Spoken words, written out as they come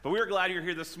But we are glad you're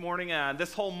here this morning.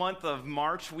 This whole month of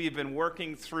March, we've been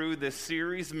working through this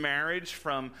series, Marriage,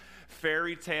 from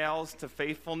Fairy Tales to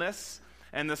Faithfulness.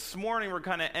 And this morning, we're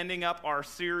kind of ending up our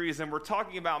series, and we're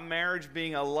talking about marriage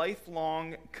being a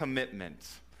lifelong commitment.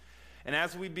 And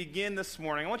as we begin this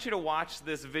morning, I want you to watch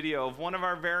this video of one of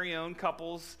our very own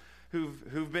couples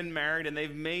who've been married, and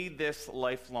they've made this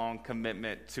lifelong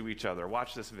commitment to each other.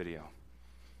 Watch this video.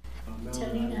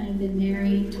 Tony and I have been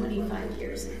married 25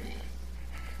 years in May.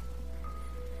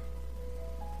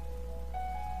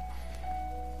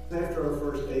 After our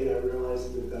first date, I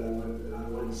realized that I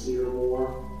wanted to see her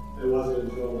more. It wasn't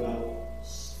until about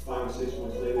 5 or 6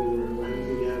 months later we were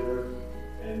running together,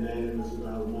 and then it was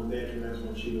about a month after that's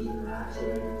when she was in her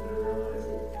accident, and I realized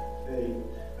that, hey,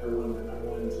 I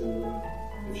wanted to,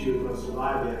 if she was going to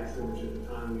survive the accident, which at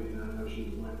the time we did not know if she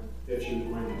was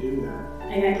going to do that.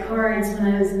 I got cards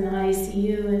when I was in the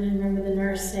ICU, and I remember the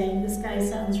nurse saying, "This guy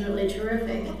sounds really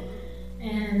terrific,"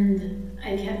 and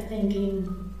I kept thinking,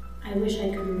 I wish I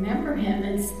could remember him.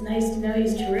 It's nice to know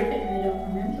he's terrific, and I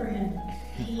don't remember him.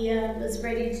 He was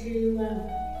ready to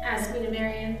ask me to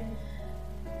marry him.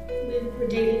 We were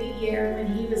dating a year when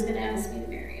he was going to ask me to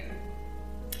marry him.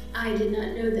 I did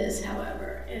not know this,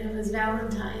 however, and it was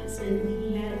Valentine's, and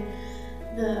he had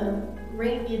the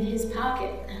ring in his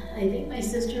pocket. I think my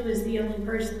sister was the only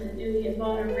person that knew he had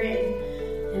bought a ring.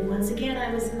 And once again,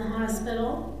 I was in the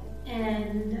hospital,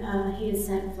 and he had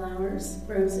sent flowers,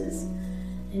 roses,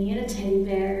 and he had a teddy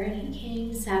bear, and he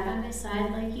came, sat by my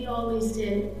side like he always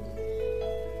did.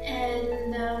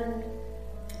 And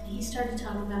he started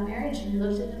talking about marriage, and I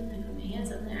looked at him, and I put my hands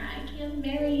up there. I can't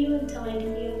marry you until I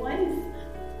can be a wife.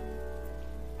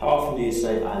 How often do you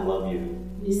say, "I love you"?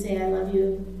 We say I love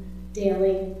you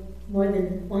daily, more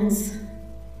than once.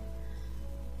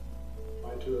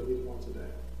 I do at least once a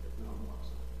day, if not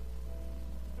once.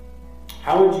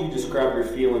 How would you describe your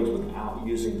feelings without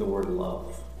using the word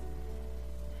love?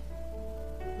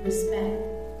 Respect.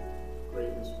 Great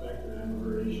respect and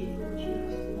admiration for what she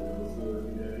has to go through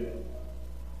every day.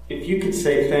 If you could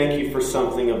say thank you for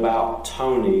something about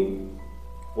Tony,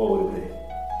 what would it be?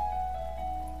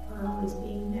 For always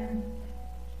being there.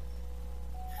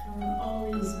 For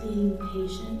always being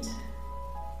patient.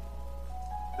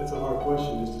 That's a hard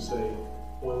question, just to say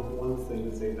one thing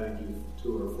to say thank you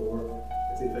to her for.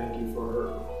 I say thank you for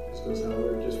her. Just goes out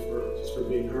there just for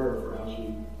being her, for how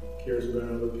she cares about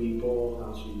other people,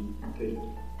 how she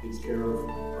takes care of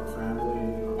our family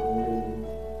and our boys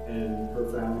and her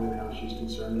family, and how she's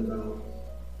concerned about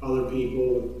other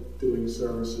people, doing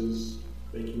services,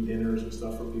 making dinners and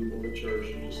stuff for people at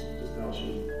church, and just how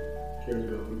she cares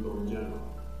about people in general.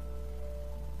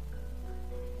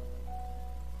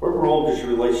 What role does your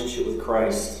relationship with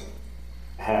Christ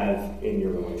have in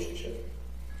your relationship?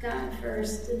 God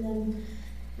first, and then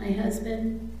my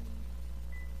husband.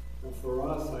 And for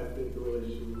us, I think the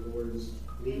relationship with the Lord is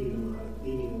needing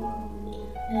a lot of the Lord.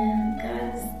 And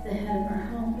God's the head of our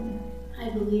home.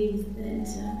 I believe that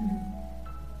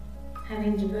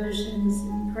having devotions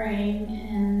and praying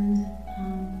and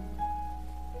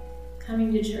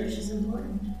coming to church is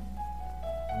important.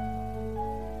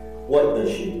 What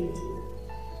does she mean to you?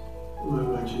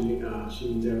 She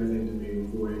means everything to me.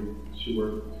 The way she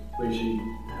works, the way she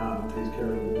takes care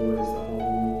of the boys, the home,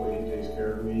 the way she takes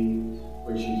care of me,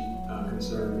 the way she's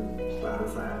concerned about her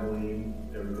family,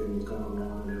 everything that's going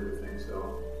on and everything.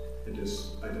 So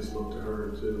I just look to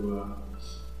her to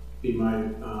be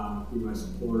my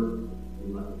support,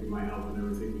 be my help in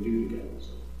everything we do together.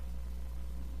 So.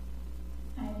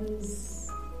 I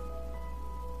was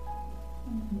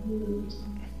moved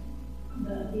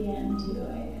at the end too.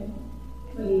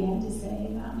 What he had to say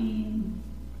about me. And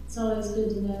it's always good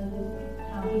to know that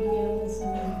how he feels.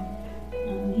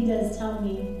 And he does tell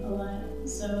me a lot,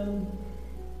 so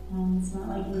it's not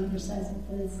like he never says it,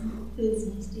 but it's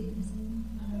nice to hear him say,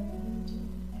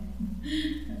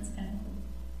 that's kind of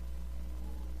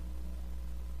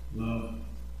cool. Love.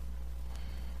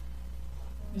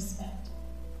 Respect.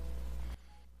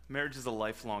 Marriage is a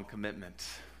lifelong commitment.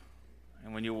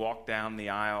 And when you walk down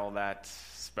the aisle that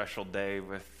special day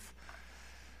with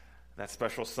that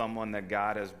special someone that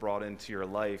God has brought into your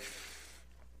life,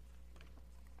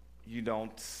 you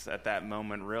don't at that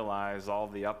moment realize all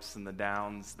the ups and the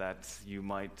downs that you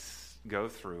might go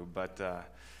through. But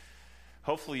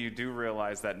hopefully you do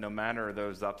realize that no matter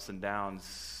those ups and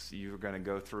downs, you're going to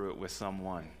go through it with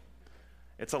someone.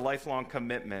 It's a lifelong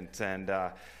commitment, and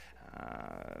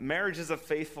marriage is a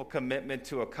faithful commitment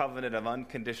to a covenant of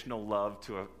unconditional love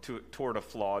toward a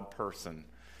flawed person.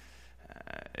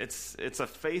 It's a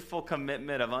faithful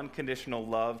commitment of unconditional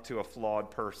love to a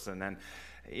flawed person. And,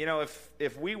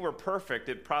 if we were perfect,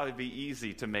 it'd probably be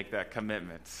easy to make that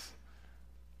commitment.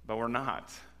 But we're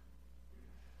not.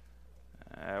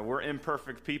 We're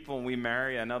imperfect people, and we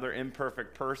marry another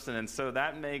imperfect person. And so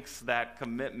that makes that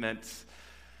commitment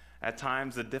at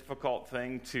times a difficult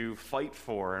thing to fight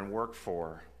for and work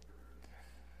for.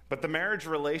 But the marriage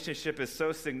relationship is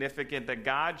so significant that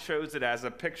God shows it as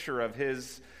a picture of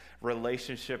his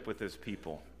relationship with his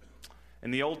people. In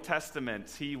the Old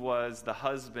Testament, he was the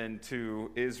husband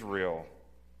to Israel.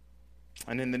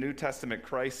 And in the New Testament,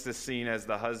 Christ is seen as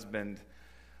the husband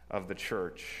of the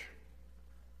church.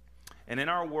 And in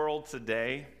our world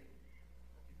today,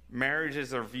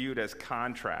 marriages are viewed as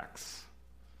contracts.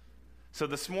 So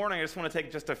this morning, I just want to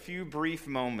take just a few brief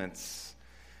moments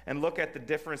and look at the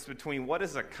difference between what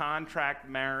is a contract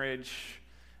marriage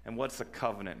and what's a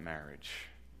covenant marriage.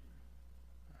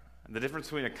 The difference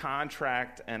between a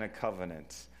contract and a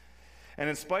covenant. And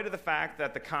in spite of the fact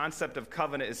that the concept of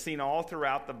covenant is seen all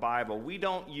throughout the Bible, we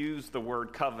don't use the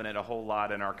word covenant a whole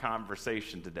lot in our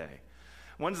conversation today.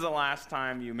 When's the last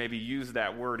time you maybe used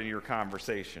that word in your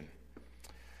conversation?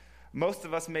 Most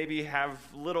of us maybe have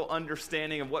little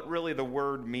understanding of what really the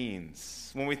word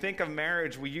means. When we think of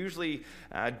marriage, we usually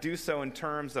do so in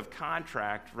terms of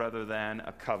contract rather than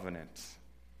a covenant.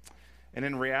 And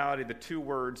in reality, the two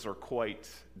words are quite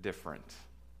different.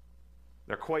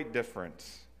 They're quite different.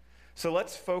 So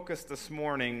let's focus this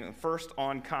morning first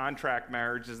on contract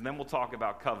marriages, and then we'll talk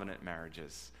about covenant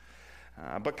marriages.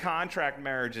 But contract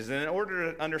marriages, and in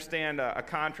order to understand a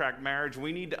contract marriage,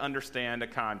 we need to understand a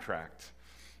contract.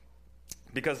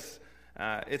 Because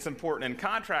it's important. And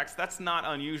contracts, that's not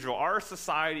unusual. Our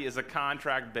society is a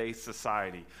contract-based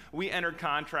society. We enter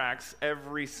contracts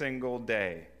every single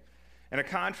day. And a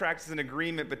contract is an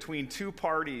agreement between two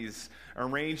parties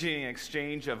arranging an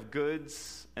exchange of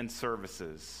goods and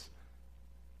services.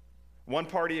 One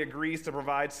party agrees to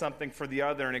provide something for the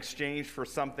other in exchange for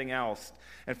something else.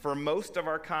 And for most of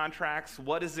our contracts,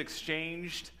 what is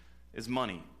exchanged is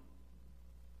money.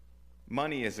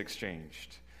 Money is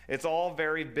exchanged. It's all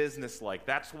very business-like.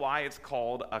 That's why it's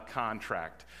called a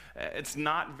contract. It's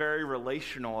not very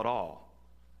relational at all.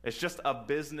 It's just a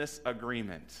business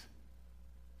agreement.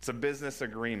 It's a business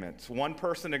agreement. One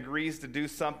person agrees to do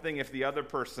something if the other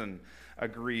person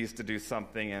agrees to do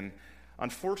something. And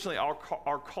unfortunately,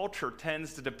 our culture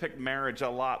tends to depict marriage a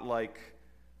lot like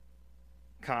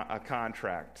a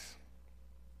contract.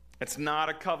 It's not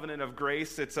a covenant of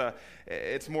grace.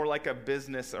 It's more like a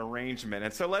business arrangement.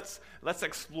 And so let's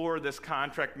explore this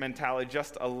contract mentality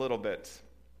just a little bit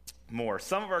more.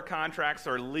 Some of our contracts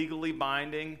are legally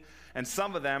binding, and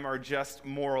some of them are just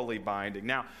morally binding.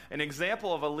 Now, an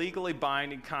example of a legally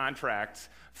binding contract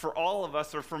for all of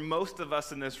us, or for most of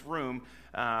us in this room,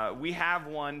 we have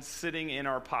one sitting in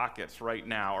our pockets right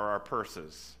now, or our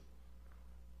purses,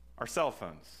 our cell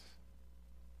phones.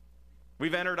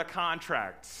 We've entered a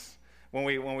contract when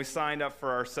we signed up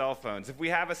for our cell phones. If we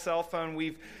have a cell phone,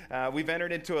 we've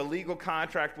entered into a legal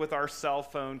contract with our cell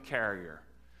phone carrier.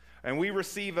 And we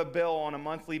receive a bill on a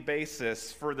monthly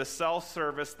basis for the cell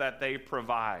service that they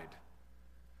provide.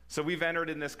 So we've entered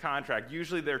in this contract.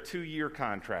 Usually they're 2-year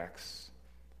contracts.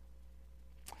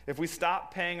 If we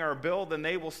stop paying our bill, then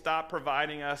they will stop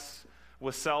providing us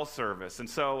with cell service. And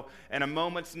so, in a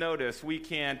moment's notice, we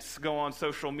can't go on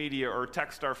social media or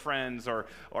text our friends or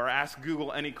ask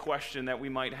Google any question that we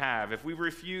might have. If we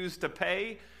refuse to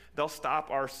pay, they'll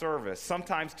stop our service,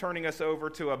 sometimes turning us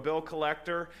over to a bill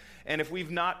collector. And if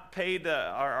we've not paid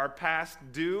our past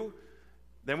due,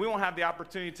 then we won't have the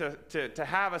opportunity to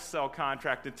have a cell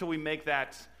contract until we make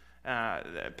that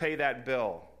pay that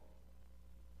bill.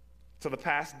 So the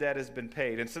past debt has been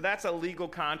paid. And so that's a legal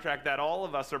contract that all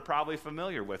of us are probably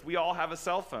familiar with. We all have a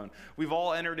cell phone. We've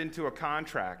all entered into a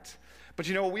contract. But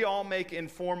we all make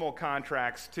informal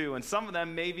contracts too. And some of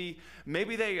them, maybe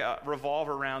they revolve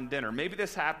around dinner. Maybe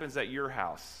this happens at your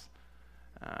house,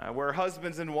 where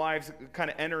husbands and wives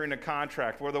kind of enter in a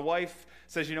contract where the wife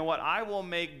says, you know what, I will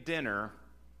make dinner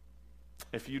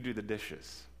if you do the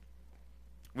dishes.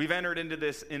 We've entered into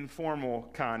this informal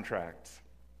contract.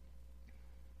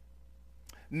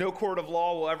 No court of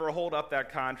law will ever hold up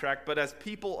that contract, but as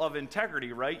people of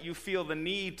integrity, right, you feel the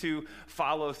need to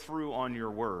follow through on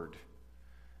your word.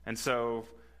 And so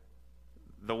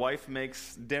the wife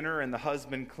makes dinner and the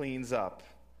husband cleans up.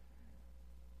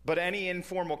 But any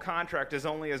informal contract is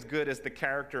only as good as the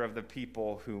character of the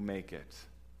people who make it.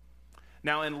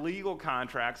 Now, in legal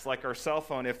contracts like our cell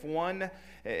phone, if one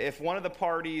of the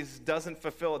parties doesn't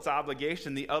fulfill its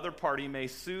obligation, the other party may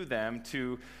sue them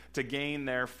to gain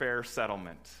their fair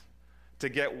settlement, to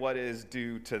get what is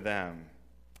due to them.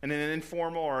 And in an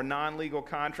informal or a non-legal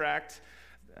contract,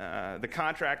 the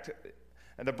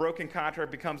broken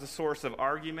contract becomes a source of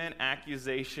argument,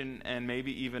 accusation, and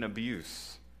maybe even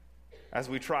abuse as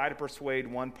we try to persuade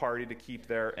one party to keep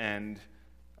their end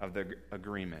of the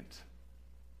agreement.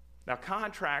 Now,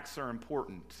 contracts are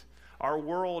important. Our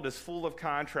world is full of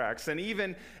contracts, and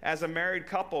even as a married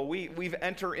couple, we've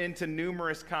entered into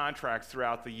numerous contracts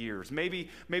throughout the years. Maybe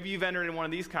you've entered in one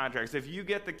of these contracts. If you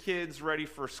get the kids ready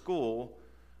for school,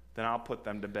 then I'll put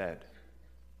them to bed.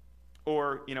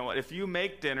 Or, if you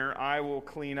make dinner, I will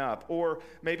clean up. Or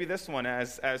maybe this one,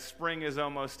 as spring is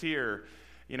almost here,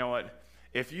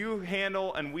 if you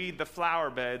handle and weed the flower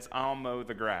beds, I'll mow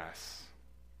the grass.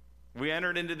 We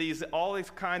entered into all these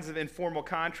kinds of informal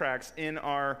contracts in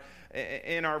our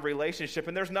relationship,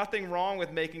 and there's nothing wrong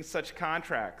with making such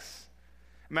contracts.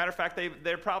 Matter of fact,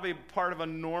 they're probably part of a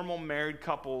normal married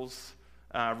couple's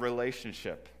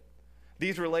relationship.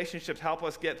 These relationships help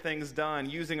us get things done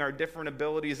using our different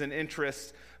abilities and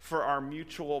interests for our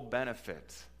mutual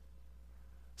benefit.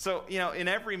 So, in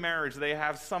every marriage, they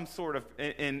have some sort of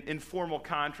informal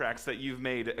contracts that you've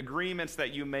made, agreements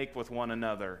that you make with one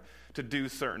another to do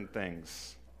certain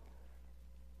things.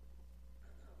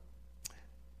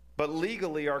 But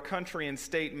legally, our country and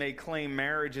state may claim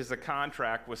marriage is a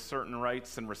contract with certain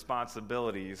rights and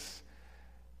responsibilities.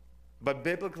 But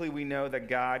biblically, we know that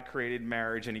God created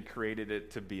marriage and he created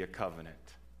it to be a covenant.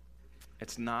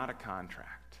 It's not a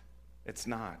contract. It's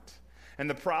not. And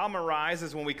the problem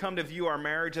arises when we come to view our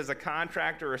marriage as a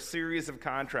contract or a series of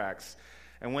contracts.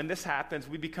 And when this happens,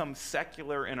 we become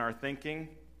secular in our thinking,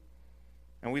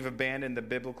 and we've abandoned the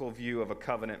biblical view of a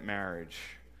covenant marriage.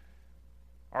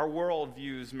 Our world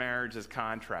views marriage as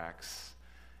contracts.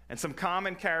 And some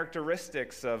common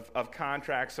characteristics of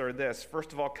contracts are this.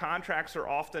 First of all, contracts are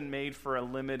often made for a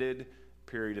limited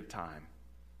period of time.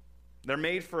 They're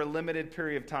made for a limited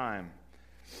period of time.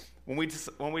 When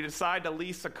we decide to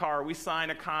lease a car, we sign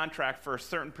a contract for a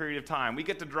certain period of time. We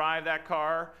get to drive that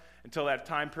car until that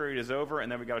time period is over, and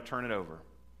then we got to turn it over.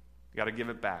 We got to give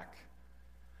it back.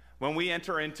 When we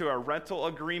enter into a rental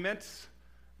agreement,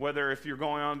 whether if you're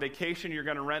going on vacation, you're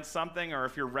going to rent something, or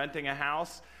if you're renting a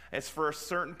house, it's for a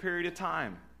certain period of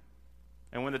time.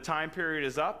 And when the time period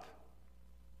is up,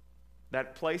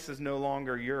 that place is no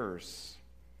longer yours.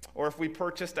 Or if we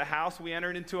purchased a house, we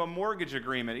entered into a mortgage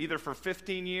agreement, either for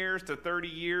 15 years to 30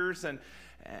 years, and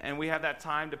we have that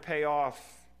time to pay off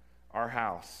our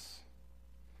house.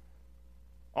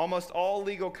 Almost all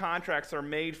legal contracts are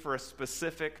made for a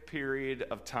specific period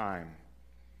of time.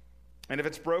 And if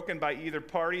it's broken by either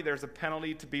party, there's a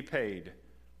penalty to be paid.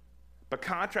 But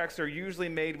contracts are usually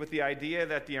made with the idea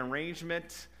that the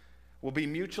arrangement will be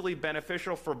mutually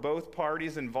beneficial for both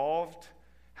parties involved.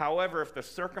 However, if the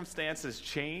circumstances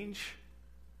change,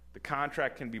 the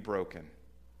contract can be broken.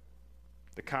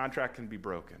 The contract can be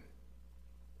broken.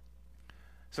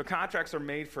 So contracts are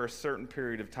made for a certain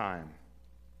period of time.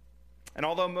 And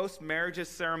although most marriage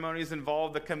ceremonies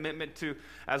involve the commitment to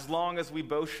as long as we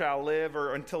both shall live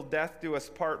or until death do us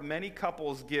part, many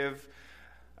couples give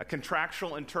a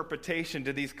contractual interpretation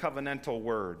to these covenantal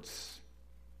words.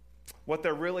 What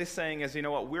they're really saying is,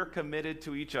 we're committed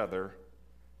to each other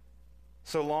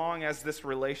so long as this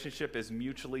relationship is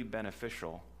mutually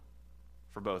beneficial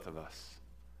for both of us.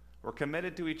 We're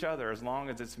committed to each other as long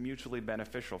as it's mutually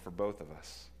beneficial for both of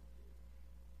us.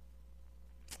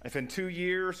 If in 2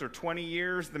 years or 20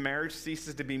 years the marriage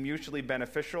ceases to be mutually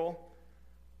beneficial,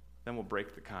 then we'll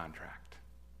break the contract.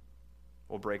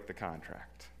 We'll break the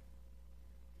contract.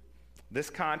 This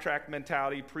contract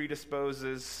mentality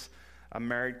predisposes a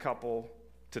married couple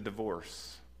to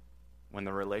divorce when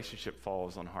the relationship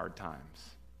falls on hard times.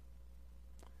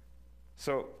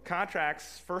 So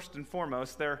contracts, first and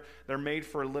foremost, they're made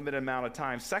for a limited amount of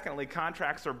time. Secondly,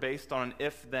 contracts are based on an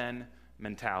if-then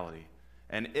mentality.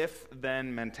 An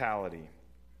if-then mentality.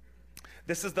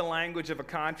 This is the language of a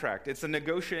contract. It's a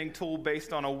negotiating tool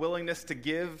based on a willingness to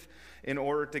give in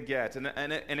order to get. And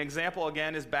an example,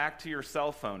 again, is back to your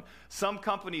cell phone. Some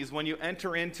companies, when you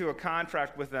enter into a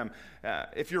contract with them,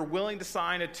 if you're willing to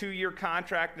sign a 2-year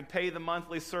contract and pay the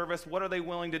monthly service, what are they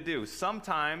willing to do?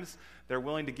 Sometimes they're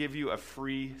willing to give you a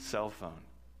free cell phone.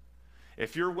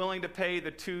 If you're willing to pay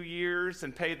the 2 years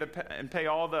and pay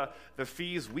all the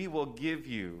fees, we will give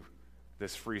you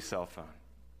this free cell phone.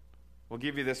 We'll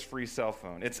give you this free cell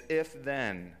phone. It's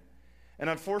if-then. And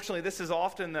unfortunately, this is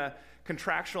often the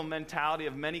contractual mentality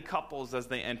of many couples as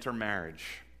they enter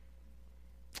marriage.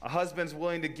 A husband's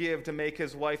willing to give to make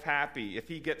his wife happy if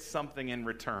he gets something in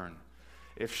return.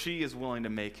 If she is willing to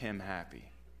make him happy.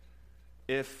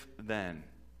 If-then.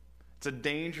 It's a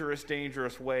dangerous,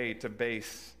 dangerous way to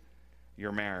base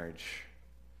your marriage.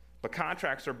 But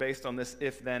contracts are based on this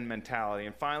if-then mentality.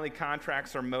 And finally,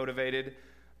 contracts are motivated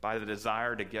by the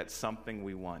desire to get something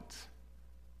we want.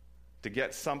 To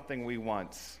get something we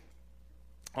want.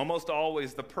 Almost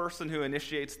always, the person who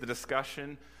initiates the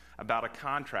discussion about a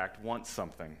contract wants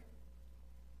something.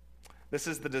 This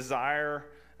is the desire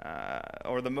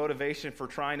or the motivation for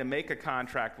trying to make a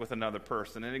contract with another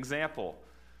person. An example,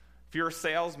 if you're a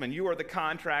salesman, you are the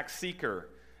contract seeker.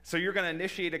 So you're going to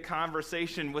initiate a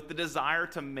conversation with the desire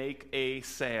to make a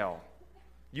sale.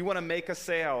 You want to make a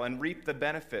sale and reap the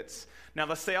benefits. Now,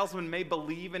 the salesman may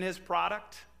believe in his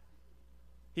product.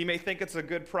 He may think it's a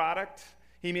good product.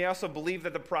 He may also believe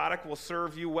that the product will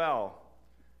serve you well.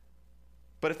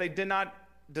 But if they did not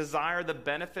desire the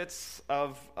benefits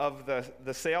of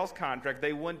the sales contract,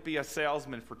 they wouldn't be a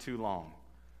salesman for too long.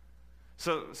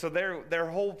 So their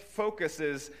whole focus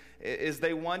is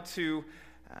they want to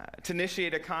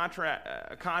initiate a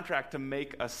contract to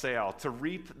make a sale, to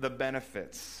reap the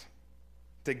benefits,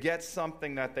 to get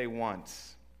something that they want.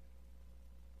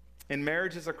 In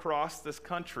marriages across this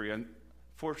country,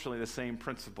 unfortunately, the same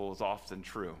principle is often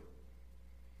true.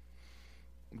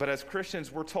 But as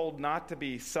Christians, we're told not to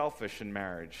be selfish in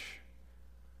marriage,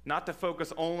 not to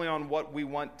focus only on what we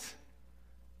want,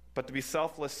 but to be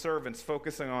selfless servants,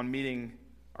 focusing on meeting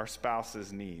our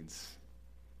spouse's needs.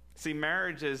 See,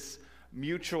 marriage is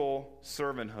mutual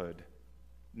servanthood,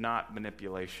 not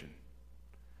manipulation.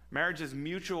 Marriage is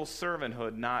mutual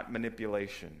servanthood, not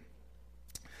manipulation.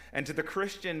 And to the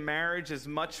Christian, marriage is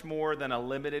much more than a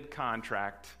limited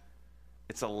contract.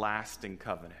 It's a lasting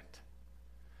covenant.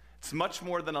 It's much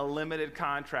more than a limited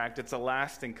contract. It's a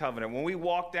lasting covenant. When we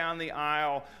walk down the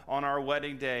aisle on our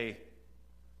wedding day,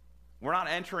 we're not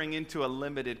entering into a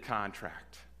limited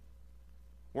contract.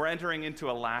 We're entering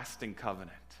into a lasting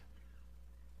covenant.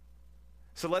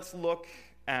 So let's look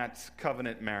at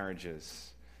covenant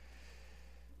marriages.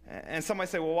 And some might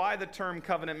say, well, why the term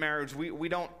covenant marriage? We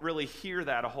don't really hear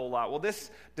that a whole lot. Well,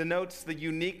 this denotes the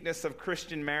uniqueness of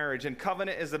Christian marriage. And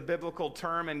covenant is a biblical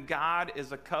term, and God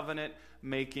is a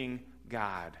covenant-making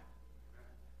God.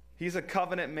 He's a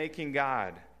covenant-making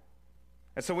God.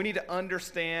 And so we need to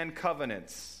understand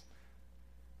covenants.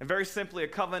 And very simply, a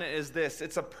covenant is this.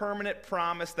 It's a permanent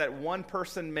promise that one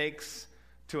person makes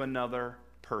to another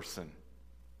person.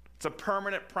 It's a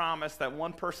permanent promise that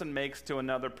one person makes to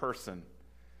another person.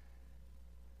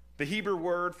 The Hebrew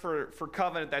word for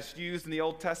covenant that's used in the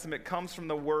Old Testament comes from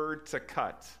the word to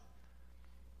cut.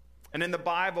 And in the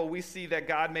Bible, we see that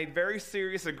God made very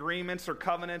serious agreements or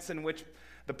covenants in which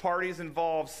the parties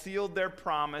involved sealed their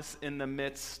promise in the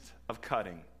midst of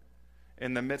cutting.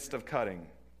 In the midst of cutting.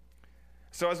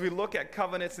 So as we look at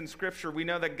covenants in Scripture, we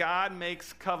know that God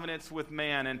makes covenants with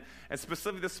man. And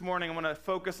specifically this morning, I want to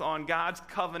focus on God's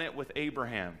covenant with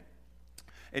Abraham.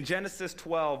 In Genesis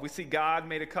 12, we see God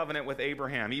made a covenant with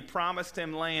Abraham. He promised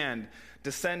him land,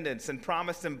 descendants, and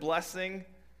promised him blessing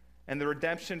and the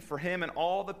redemption for him and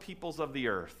all the peoples of the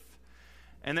earth.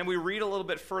 And then we read a little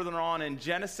bit further on in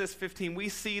Genesis 15, we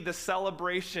see the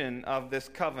celebration of this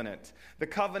covenant, the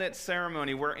covenant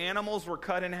ceremony where animals were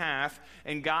cut in half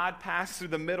and God passed through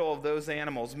the middle of those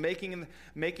animals, making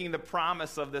the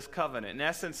promise of this covenant. In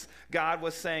essence, God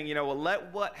was saying, well,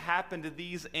 let what happened to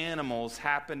these animals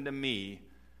happen to me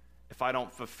if I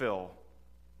don't fulfill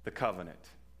the covenant.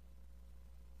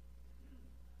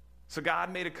 So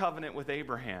God made a covenant with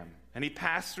Abraham, and he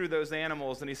passed through those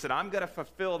animals, and he said, I'm going to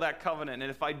fulfill that covenant,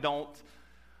 and if I don't,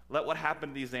 let what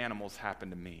happened to these animals happen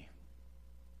to me.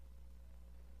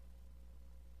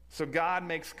 So God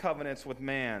makes covenants with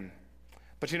man.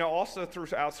 But also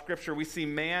throughout Scripture, we see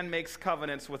man makes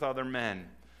covenants with other men.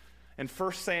 In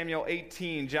 1 Samuel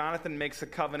 18, Jonathan makes a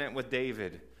covenant with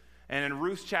David. And in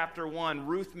Ruth chapter 1,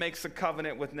 Ruth makes a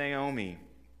covenant with Naomi.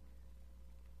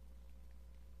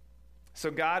 So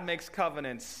God makes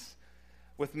covenants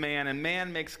with man, and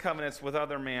man makes covenants with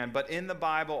other man. But in the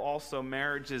Bible also,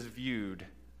 marriage is viewed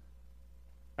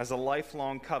as a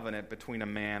lifelong covenant between a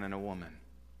man and a woman.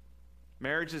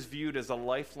 Marriage is viewed as a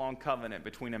lifelong covenant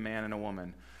between a man and a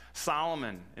woman.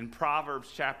 Solomon, in Proverbs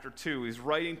chapter 2, he's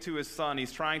writing to his son.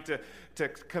 He's trying to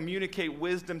communicate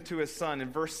wisdom to his son.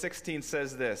 And verse 16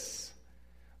 says this,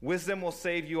 "Wisdom will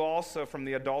save you also from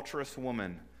the adulterous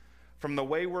woman, from the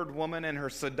wayward woman and her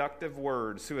seductive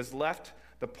words, who has left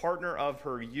the partner of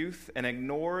her youth and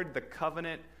ignored the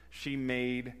covenant she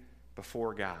made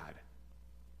before God."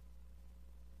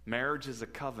 Marriage is a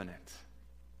covenant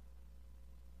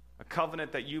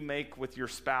that you make with your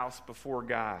spouse before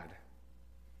God.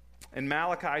 In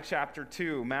Malachi chapter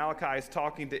 2, Malachi is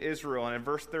talking to Israel, and in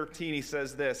verse 13 he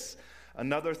says this,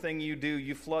 Another thing you do,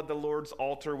 you flood the Lord's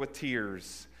altar with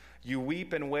tears. You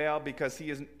weep and wail because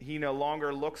he no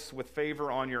longer looks with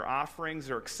favor on your offerings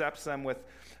or accepts them with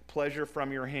pleasure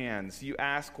from your hands. You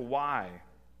ask why.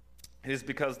 It is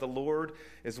because the Lord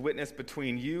is witness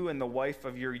between you and the wife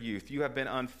of your youth. You have been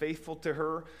unfaithful to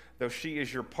her, though she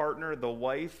is your partner, the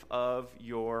wife of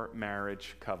your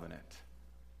marriage covenant.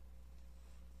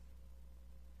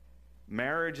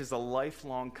 Marriage is a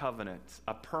lifelong covenant,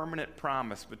 a permanent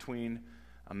promise between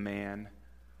a man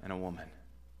and a woman.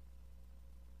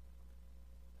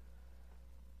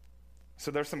 So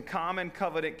there's some common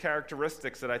covenant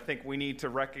characteristics that I think we need to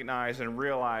recognize and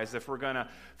realize if we're going to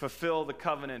fulfill the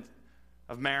covenant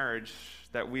of marriage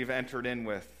that we've entered in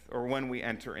with, or when we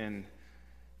enter in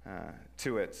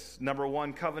to it. Number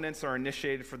one, covenants are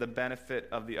initiated for the benefit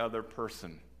of the other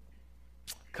person.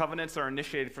 Covenants are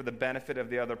initiated for the benefit of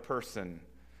the other person.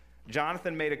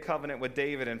 Jonathan made a covenant with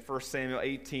David in 1 Samuel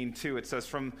 18:2. It says,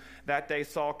 "From that day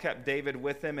Saul kept David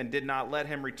with him and did not let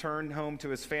him return home to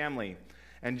his family.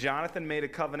 And Jonathan made a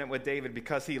covenant with David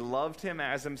because he loved him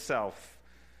as himself.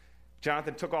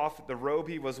 Jonathan took off the robe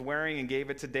he was wearing and gave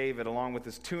it to David, along with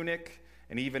his tunic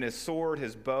and even his sword,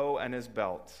 his bow, and his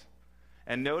belt."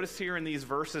 And notice here in these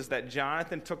verses that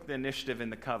Jonathan took the initiative in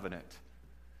the covenant.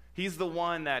 He's the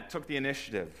one that took the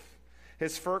initiative.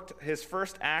 His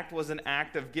first act was an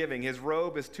act of giving. His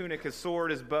robe, his tunic, his sword,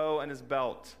 his bow, and his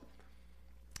belt.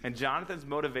 And Jonathan's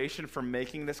motivation for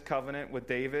making this covenant with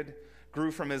David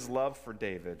grew from his love for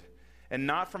David, and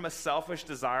not from a selfish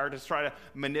desire to try to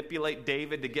manipulate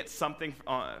David to get something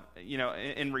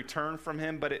in return from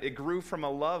him, but it grew from a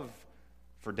love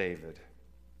for David.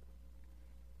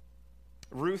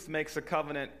 Ruth makes a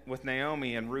covenant with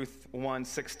Naomi in Ruth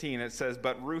 1:16. It says,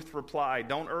 "But Ruth replied,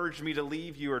 'Don't urge me to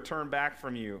leave you or turn back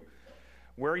from you.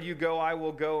 Where you go, I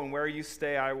will go, and where you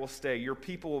stay, I will stay. Your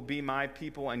people will be my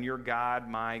people, and your God,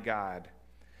 my God.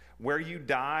 Where you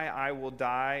die, I will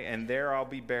die, and there I'll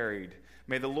be buried.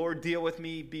 May the Lord deal with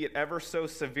me, be it ever so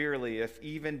severely, if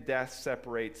even death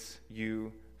separates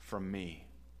you from me.'"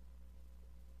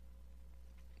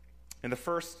 In the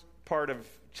first part of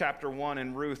chapter 1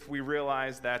 in Ruth, we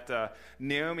realize that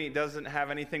Naomi doesn't have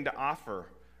anything to offer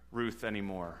Ruth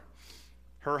anymore.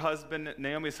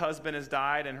 Naomi's husband has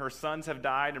died, and her sons have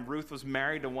died, and Ruth was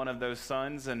married to one of those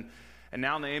sons, and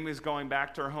now Naomi's going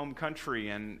back to her home country,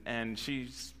 and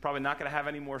she's probably not going to have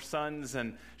any more sons,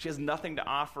 and she has nothing to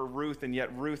offer Ruth, and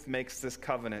yet Ruth makes this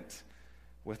covenant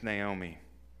with Naomi.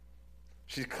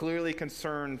 She's clearly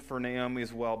concerned for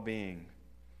Naomi's well-being.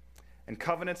 And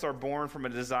covenants are born from a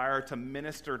desire to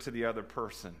minister to the other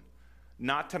person,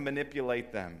 not to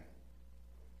manipulate them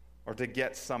or to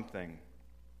get something.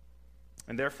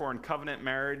 And therefore, in covenant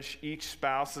marriage, each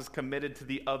spouse is committed to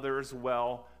the other's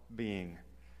well-being.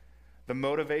 The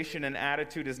motivation and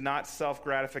attitude is not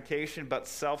self-gratification, but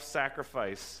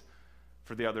self-sacrifice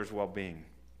for the other's well-being.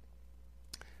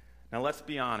 Now, let's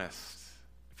be honest.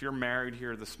 If you're married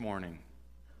here this morning,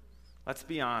 let's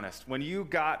be honest. When you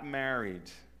got married,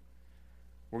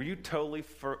 were you totally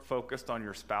focused on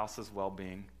your spouse's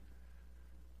well-being?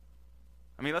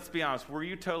 I mean, let's be honest. Were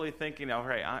you totally thinking, all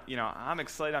right, I'm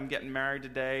excited, I'm getting married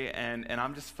today, and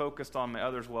I'm just focused on my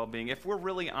other's well-being? If we're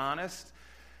really honest,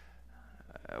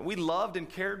 we loved and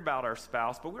cared about our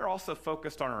spouse, but we're also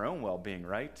focused on our own well-being,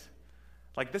 right?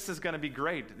 Like, this is going to be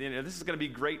great. This is going to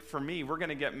be great for me. We're going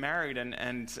to get married,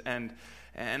 and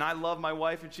I love my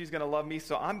wife, and she's going to love me,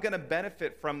 so I'm going to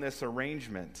benefit from this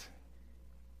arrangement.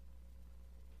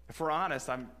 If we're honest,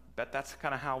 I bet that's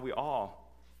kind of how we all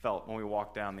felt when we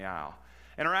walked down the aisle.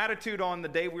 And our attitude on the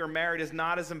day we were married is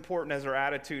not as important as our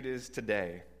attitude is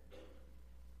today.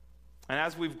 And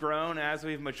as we've grown, as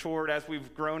we've matured, as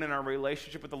we've grown in our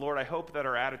relationship with the Lord, I hope that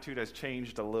our attitude has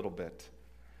changed a little bit.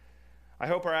 I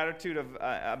hope our attitude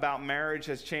about marriage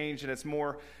has changed,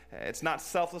 and it's not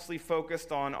selflessly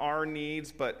focused on our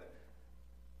needs, but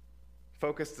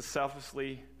focused to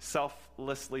selflessly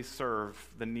serve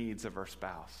the needs of our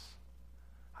spouse.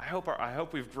 I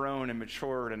hope we've grown and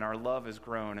matured, and our love has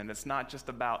grown, and it's not just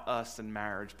about us and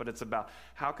marriage, but it's about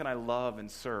how can I love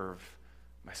and serve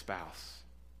my spouse.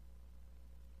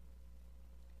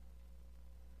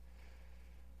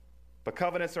 But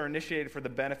covenants are initiated for the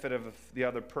benefit of the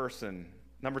other person.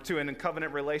 Number two, in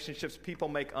covenant relationships, people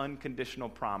make unconditional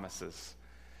promises.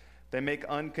 They make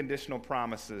unconditional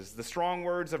promises. The strong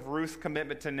words of Ruth's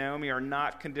commitment to Naomi are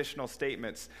not conditional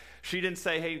statements. She didn't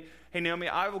say, hey, Naomi,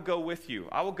 I will go with you.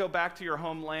 I will go back to your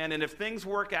homeland, and if things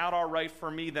work out all right for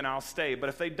me, then I'll stay. But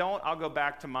if they don't, I'll go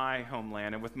back to my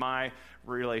homeland and with my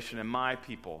relation and my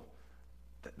people.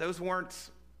 Those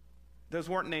weren't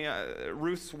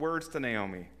Ruth's words to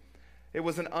Naomi. It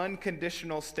was an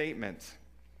unconditional statement.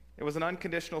 It was an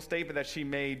unconditional statement that she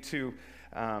made to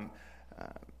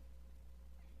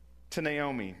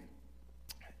Naomi.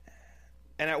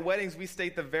 And at weddings, we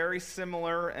state the very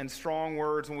similar and strong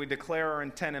words when we declare our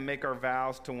intent and make our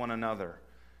vows to one another.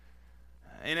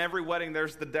 In every wedding,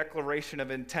 there's the declaration of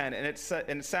intent, and it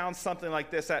sounds something like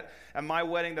this. At my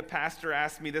wedding, the pastor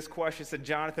asked me this question. He said,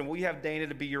 Jonathan, will you have Dana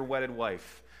to be your wedded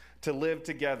wife, to live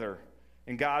together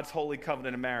in God's holy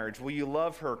covenant of marriage? Will you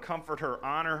love her, comfort her,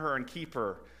 honor her, and keep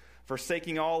her,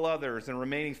 forsaking all others and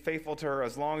remaining faithful to her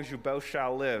as long as you both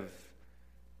shall live?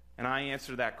 And I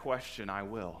answered that question, I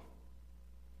will.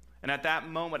 And at that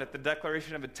moment, at the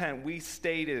declaration of intent, we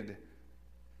stated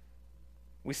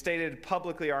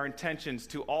publicly our intentions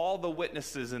to all the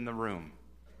witnesses in the room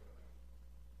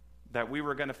that we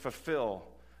were going to fulfill,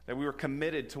 that we were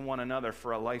committed to one another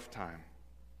for a lifetime.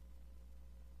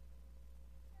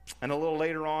 And a little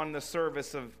later on in the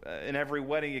service in every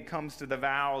wedding, it comes to the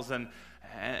vows, and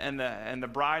the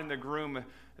bride and the groom,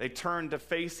 they turn to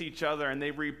face each other and they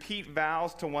repeat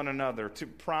vows to one another, to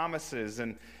promises.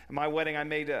 And at my wedding, I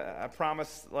made a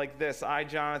promise like this: I,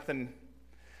 Jonathan,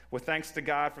 with thanks to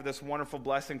God for this wonderful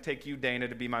blessing, take you, Dana,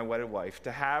 to be my wedded wife,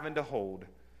 to have and to hold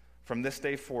from this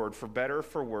day forward, for better or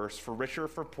for worse, for richer or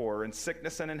for poorer, in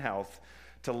sickness and in health,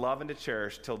 to love and to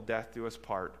cherish till death do us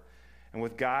part. And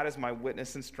with God as my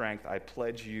witness and strength, I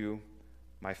pledge you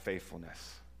my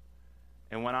faithfulness.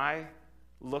 And when I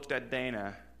looked at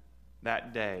Dana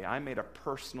that day, I made a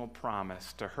personal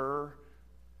promise to her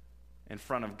in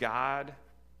front of God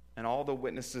and all the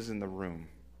witnesses in the room.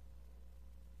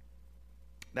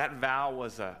 That vow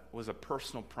was a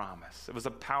personal promise. It was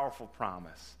a powerful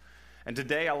promise. And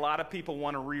today, a lot of people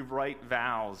want to rewrite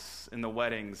vows in the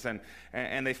weddings, and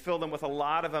they fill them with a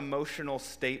lot of emotional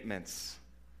statements.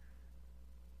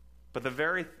 But the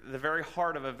very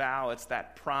heart of a vow, it's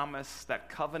that promise, that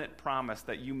covenant promise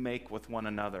that you make with one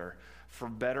another, for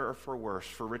better or for worse,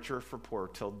 for richer or for poorer,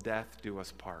 till death do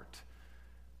us part.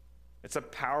 It's a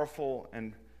powerful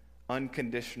and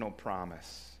unconditional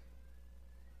promise.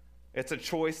 It's a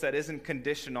choice that isn't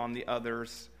conditioned on the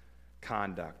other's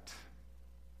conduct.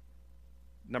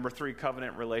 Number 3,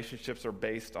 covenant relationships are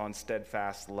based on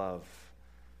steadfast love.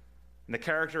 And the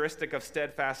characteristic of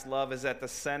steadfast love is at the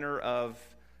center of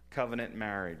covenant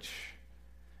marriage.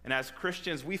 And as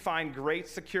Christians, we find great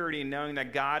security in knowing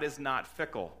that God is not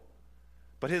fickle,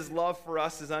 but his love for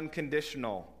us is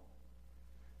unconditional.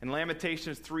 In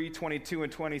Lamentations 3:22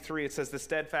 and 23, it says, the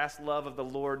steadfast love of the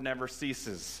Lord never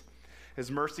ceases. His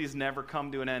mercies never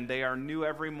come to an end. They are new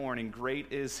every morning.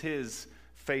 Great is his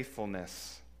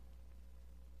faithfulness.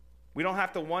 We don't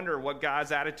have to wonder what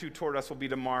God's attitude toward us will be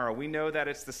tomorrow. We know that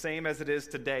it's the same as it is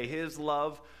today. His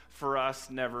love for us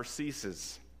never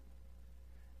ceases.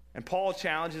 And Paul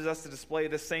challenges us to display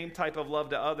the same type of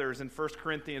love to others in 1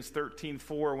 Corinthians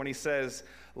 13:4 when he says,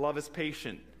 love is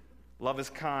patient, love is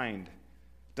kind,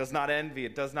 it does not envy,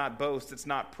 it does not boast, it's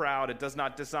not proud, it does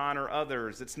not dishonor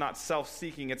others, it's not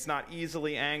self-seeking, it's not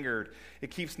easily angered,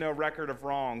 it keeps no record of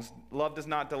wrongs. Love does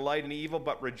not delight in evil,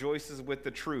 but rejoices with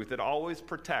the truth. It always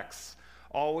protects,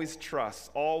 always trusts,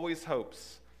 always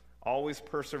hopes, always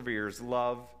perseveres.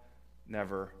 Love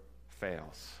never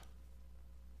fails.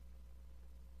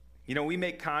 You know, we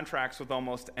make contracts with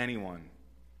almost anyone,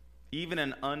 even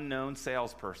an unknown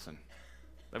salesperson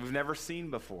that we've never seen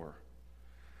before.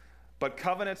 But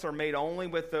covenants are made only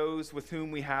with those with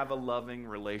whom we have a loving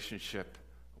relationship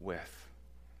with.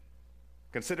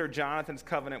 Consider Jonathan's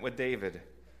covenant with David.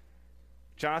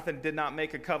 Jonathan did not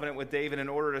make a covenant with David in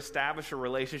order to establish a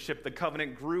relationship. The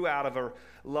covenant grew out of a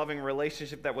loving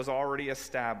relationship that was already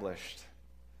established.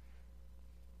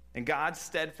 And God's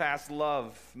steadfast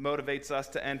love motivates us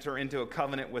to enter into a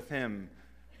covenant with him.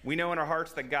 We know in our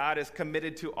hearts that God is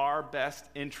committed to our best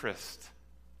interest.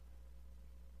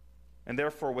 And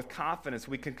therefore, with confidence,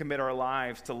 we can commit our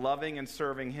lives to loving and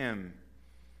serving him.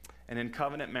 And in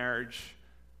covenant marriage,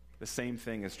 the same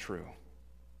thing is true.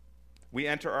 We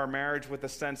enter our marriage with the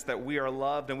sense that we are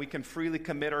loved, and we can freely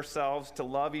commit ourselves to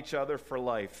love each other for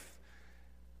life.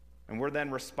 And we're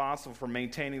then responsible for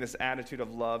maintaining this attitude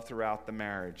of love throughout the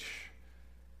marriage.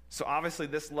 So obviously,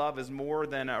 this love is more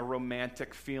than a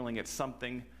romantic feeling. It's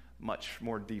something much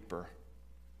more deeper.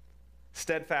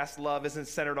 Steadfast love isn't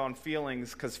centered on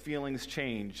feelings because feelings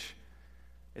change.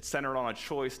 It's centered on a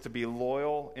choice to be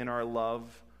loyal in our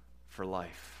love for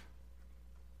life.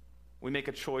 We make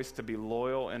a choice to be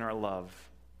loyal in our love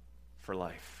for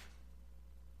life.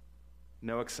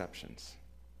 No exceptions.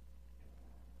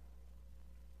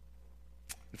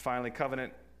 And finally,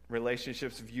 covenant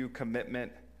relationships view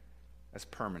commitment as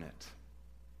permanent.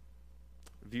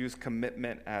 Views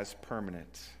commitment as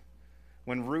permanent.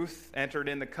 When Ruth entered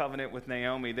in the covenant with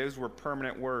Naomi, those were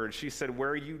permanent words. She said,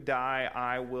 "Where you die,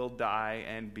 I will die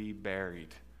and be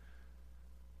buried."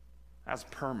 That's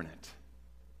permanent.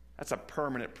 That's a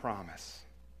permanent promise.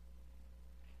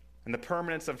 And the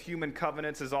permanence of human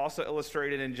covenants is also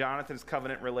illustrated in Jonathan's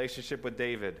covenant relationship with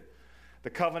David.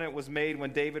 The covenant was made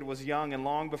when David was young and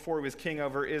long before he was king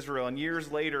over Israel. And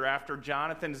years later, after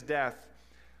Jonathan's death,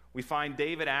 we find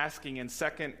David asking in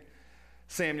 2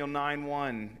 Samuel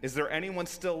 9:1, "Is there anyone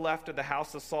still left of the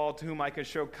house of Saul to whom I can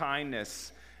show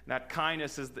kindness?" And that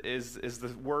kindness is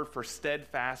the word for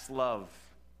steadfast love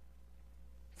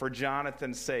for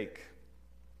Jonathan's sake.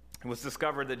 It was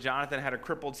discovered that Jonathan had a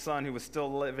crippled son who was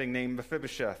still living named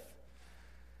Mephibosheth.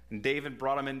 And David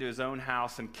brought him into his own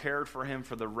house and cared for him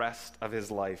for the rest of his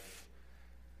life.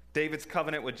 David's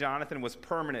covenant with Jonathan was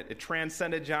permanent. It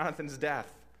transcended Jonathan's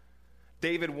death.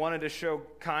 David wanted to show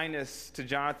kindness to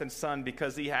Jonathan's son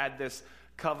because he had this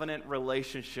covenant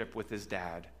relationship with his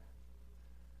dad.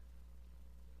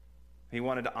 He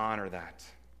wanted to honor that.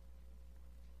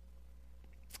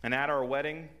 And at our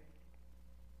wedding,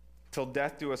 "Till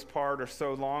death do us part," or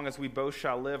 "so long as we both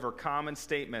shall live," are common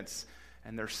statements,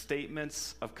 and they're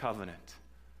statements of covenant.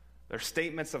 They're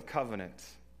statements of covenant.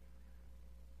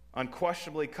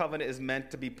 Unquestionably, covenant is meant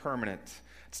to be permanent.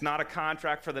 It's not a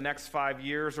contract for the next 5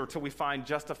 years or till we find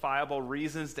justifiable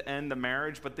reasons to end the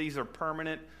marriage, but these are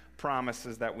permanent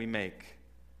promises that we make.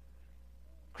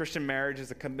 Christian marriage is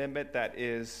a commitment that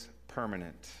is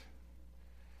permanent.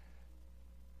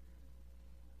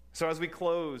 So as we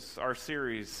close our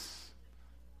series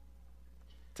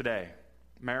today,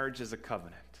 marriage is a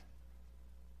covenant.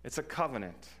 It's a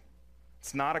covenant.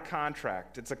 It's not a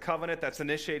contract. It's a covenant that's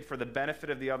initiated for the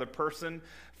benefit of the other person,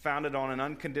 founded on an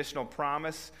unconditional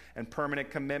promise and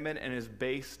permanent commitment, and is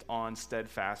based on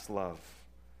steadfast love.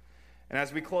 And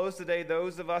as we close today,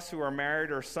 those of us who are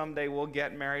married or someday will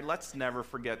get married, let's never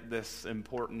forget this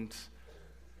important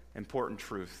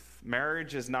truth.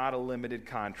 Marriage is not a limited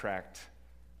contract.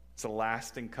 It's a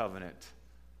lasting covenant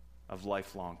of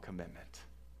lifelong commitment.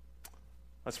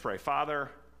 Let's pray.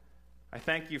 Father, I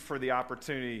thank you for the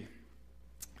opportunity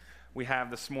we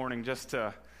have this morning just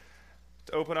to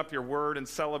open up your word and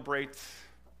celebrate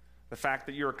the fact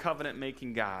that you're a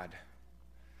covenant-making God.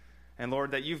 And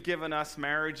Lord, that you've given us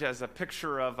marriage as a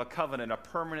picture of a covenant, a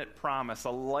permanent promise, a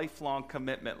lifelong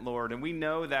commitment, Lord. And we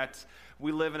know that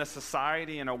we live in a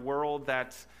society and a world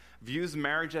that views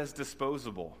marriage as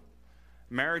disposable.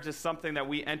 Marriage is something that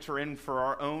we enter in for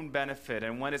our own benefit.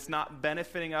 And when it's not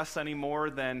benefiting us anymore,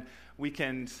 then we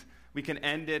can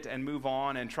end it and move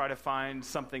on and try to find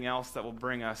something else that will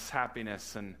bring us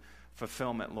happiness and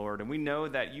fulfillment, Lord. And we know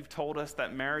that you've told us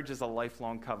that marriage is a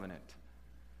lifelong covenant.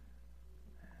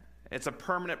 It's a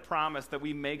permanent promise that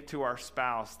we make to our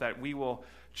spouse that we will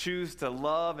choose to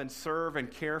love and serve and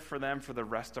care for them for the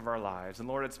rest of our lives. And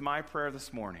Lord, it's my prayer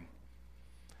this morning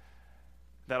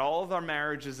that all of our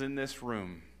marriages in this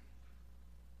room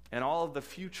and all of the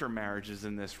future marriages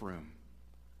in this room,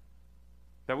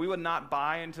 that we would not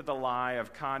buy into the lie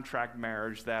of contract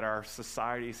marriage that our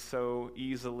society so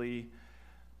easily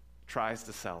tries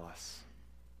to sell us.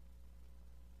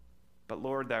 But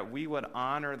Lord, that we would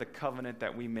honor the covenant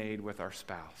that we made with our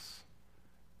spouse.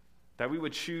 That we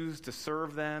would choose to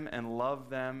serve them and love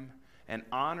them and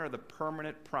honor the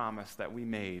permanent promise that we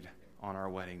made on our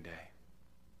wedding day.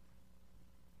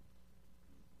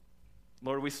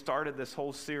 Lord, we started this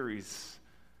whole series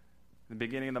in the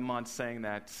beginning of the month saying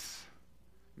that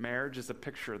marriage is a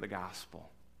picture of the gospel.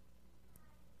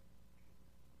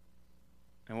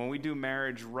 And when we do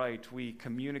marriage right, we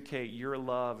communicate your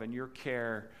love and your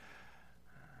care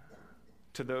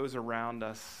to those around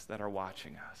us that are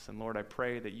watching us. And Lord, I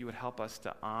pray that you would help us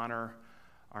to honor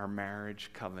our marriage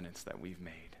covenants that we've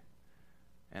made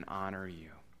and honor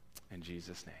you. In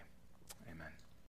Jesus' name.